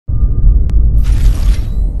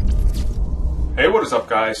Hey, what is up,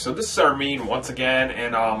 guys? So this is Armin once again,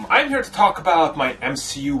 and I'm here to talk about my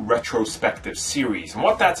MCU Retrospective series and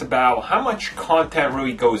what that's about, how much content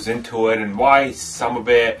really goes into it, and why some of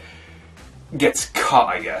it gets cut,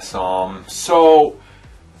 I guess. So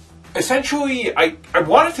essentially, I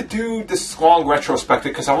wanted to do this long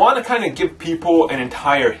retrospective because I want to kind of give people an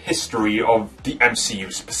entire history of the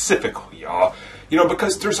MCU specifically. You know,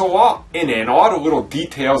 because there's a lot in it, and a lot of little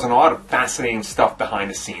details, and a lot of fascinating stuff behind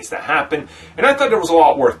the scenes that happen. And I thought there was a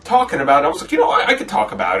lot worth talking about. And I was like, you know, I could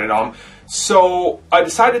talk about it. So I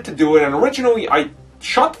decided to do it. And originally, I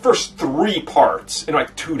shot the first 3 parts in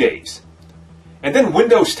like 2 days. And then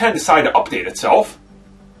Windows 10 decided to update itself.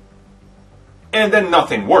 And then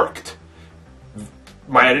nothing worked.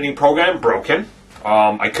 My editing program broken.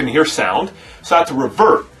 I couldn't hear sound. So I had to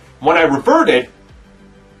revert. When I reverted,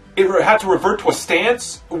 it had to revert to a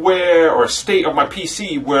stance where, or a state of my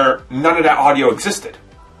PC where none of that audio existed.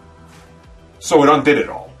 So it undid it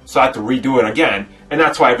all. So I had to redo it again, and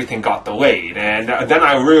that's why everything got delayed. And then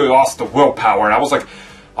I really lost the willpower, and I was like,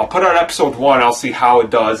 I'll put out episode 1, I'll see how it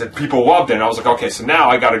does, and people loved it, and I was like, okay, so now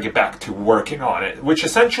I gotta get back to working on it. Which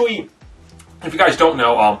essentially, if you guys don't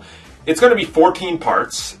know, it's gonna be 14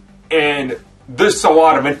 parts, and there's a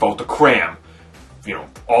lot of info to cram. You know,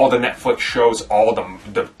 all the Netflix shows, all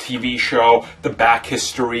the TV show, the back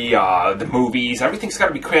history, the movies, everything's got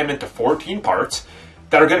to be crammed into 14 parts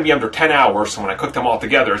that are going to be under 10 hours, so when I cook them all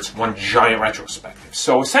together, it's one giant retrospective.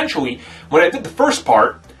 So essentially, when I did the first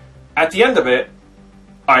part, at the end of it,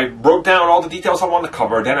 I wrote down all the details I wanted to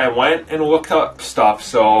cover, then I went and looked up stuff.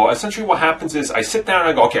 So essentially what happens is, I sit down and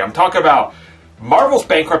I go, okay, I'm talking about Marvel's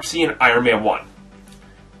bankruptcy and Iron Man 1.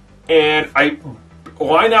 And I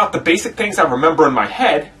line out the basic things I remember in my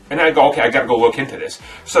head, and I go, okay, I gotta go look into this.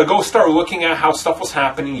 So I go start looking at how stuff was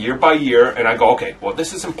happening year by year, and I go, okay, well,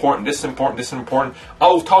 this is important, this is important, this is important.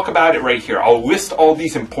 I'll talk about it right here. I'll list all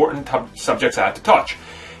these important subjects I have to touch.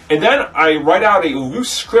 And then I write out a loose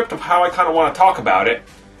script of how I kind of want to talk about it,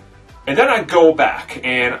 and then I go back,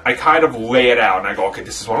 and I kind of lay it out, and I go, okay,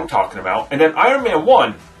 this is what I'm talking about. And then Iron Man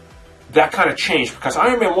 1, that kind of changed, because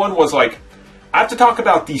Iron Man 1 was like, I have to talk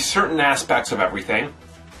about these certain aspects of everything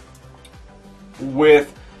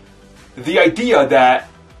with the idea that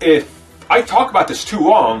if I talk about this too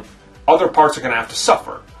long, other parts are going to have to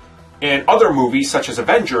suffer. And other movies, such as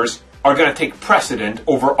Avengers, are going to take precedent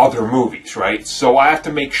over other movies, right? So I have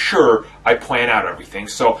to make sure I plan out everything.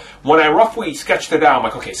 So when I roughly sketched it out, I'm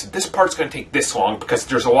like, okay, so this part's going to take this long because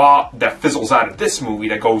there's a lot that fizzles out of this movie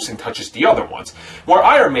that goes and touches the other ones. Where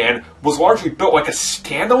Iron Man was largely built like a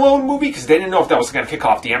standalone movie because they didn't know if that was going to kick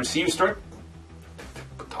off the MCU story.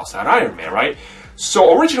 Toss out Iron Man, right?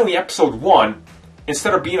 So originally episode 1,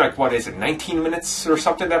 instead of being like, what is it, 19 minutes or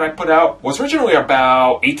something that I put out, was originally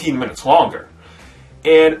about 18 minutes longer.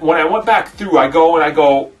 And when I went back through, I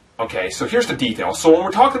go, okay, so here's the details. So when we're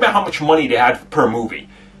talking about how much money they had per movie,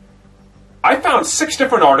 I found 6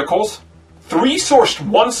 different articles. 3 sourced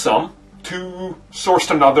one sum, 2 sourced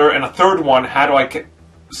another, and a third one had like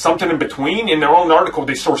something in between. In their own article,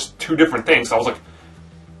 they sourced 2 different things. So I was like,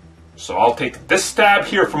 so I'll take this stab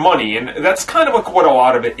here for money. And that's kind of like what a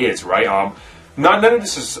lot of it is, right? None of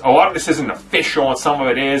this is, a lot of this isn't official, and some of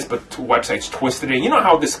it is, but websites twisted it. You know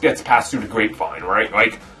how this gets passed through the grapevine, right?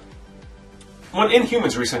 Like, when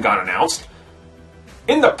Inhumans recently got announced,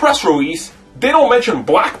 in the press release, they don't mention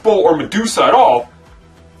Black Bolt or Medusa at all.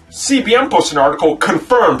 CBM posted an article,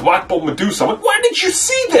 confirmed Black Bolt, Medusa. I'm like, why did you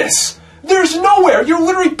see this? There's nowhere. You're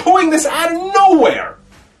literally pulling this out of nowhere.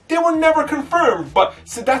 They were never confirmed, but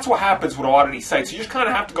so that's what happens with a lot of these sites. You just kind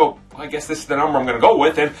of have to go, I guess this is the number I'm going to go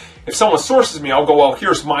with, and if someone sources me, I'll go, well,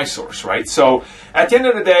 here's my source, right? So at the end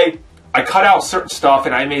of the day, I cut out certain stuff,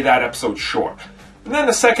 and I made that episode short. And then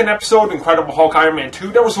the second episode, Incredible Hulk Iron Man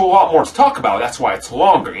 2, there was a lot more to talk about. That's why it's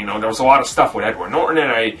longer. You know, there was a lot of stuff with Edward Norton,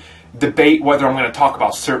 and I debate whether I'm going to talk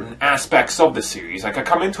about certain aspects of the series. Like, I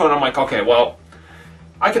come into it, and I'm like, okay, well,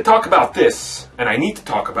 I could talk about this, and I need to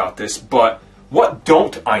talk about this, but what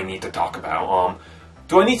don't I need to talk about?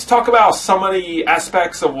 Do I need to talk about some of the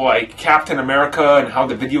aspects of, like, Captain America and how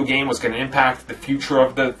the video game was going to impact the future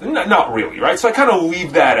of the... Not really, right? So I kind of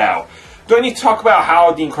leave that out. Do I need to talk about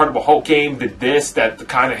how the Incredible Hulk game did this, that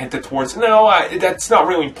kind of hinted towards... No, that's not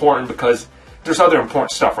really important because there's other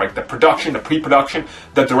important stuff, right? The production, the pre-production,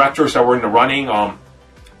 the directors that were in the running.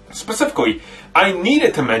 Specifically, I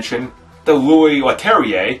needed to mention that Louis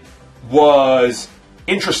Leterrier was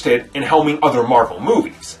interested in helming other Marvel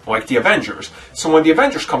movies, like the Avengers. So when the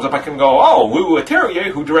Avengers comes up, I can go, oh, Louis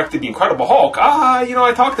Leterrier, who directed the Incredible Hulk, you know,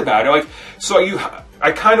 I talked about it. Like, so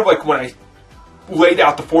I kind of like, when I laid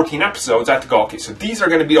out the 14 episodes, I have to go, okay, so these are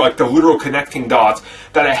going to be like the literal connecting dots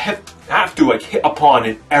that I have to like hit upon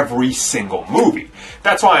in every single movie.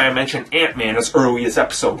 That's why I mentioned Ant-Man as early as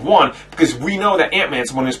episode 1, because we know that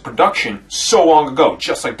Ant-Man's went into production so long ago,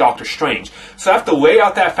 just like Doctor Strange. So I have to lay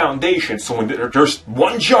out that foundation, so when there's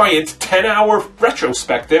one giant 10-hour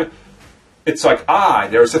retrospective, it's like,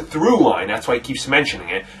 there's a through line. That's why he keeps mentioning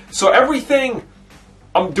it. So everything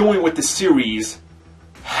I'm doing with the series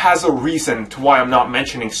has a reason to why I'm not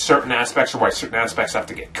mentioning certain aspects or why certain aspects have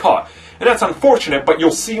to get cut. And that's unfortunate, but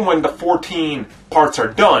you'll see when the 14 parts are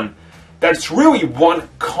done that it's really one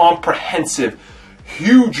comprehensive,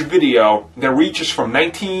 huge video that reaches from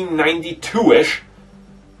 1992-ish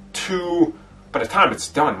to, by the time it's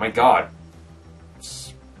done, my God,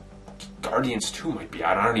 Guardians 2 might be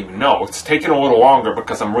out. I don't even know. It's taken a little longer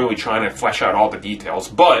because I'm really trying to flesh out all the details,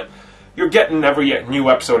 but you're getting every new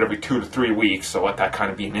episode every 2 to 3 weeks, so let that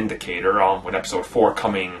kind of be an indicator. With episode 4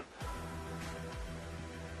 coming,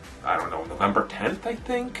 I don't know, November 10th, I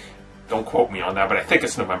think? Don't quote me on that, but I think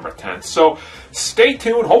it's November 10th. So stay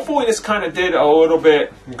tuned. Hopefully this kind of did a little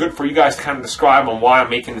bit good for you guys to kind of describe on why I'm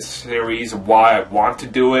making this series, why I want to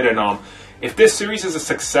do it, and if this series is a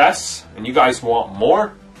success and you guys want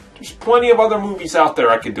more, there's plenty of other movies out there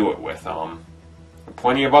I could do it with.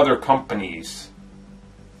 Plenty of other companies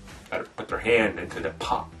that have put their hand into the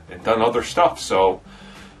pot and done other stuff, so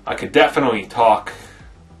I could definitely talk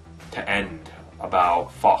to end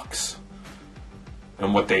about Fox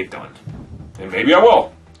and what they've done. And maybe I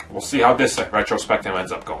will. We'll see how this retrospective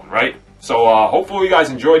ends up going, right? So hopefully you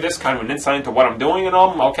guys enjoyed this, kind of an insight into what I'm doing, and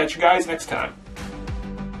I'll catch you guys next time.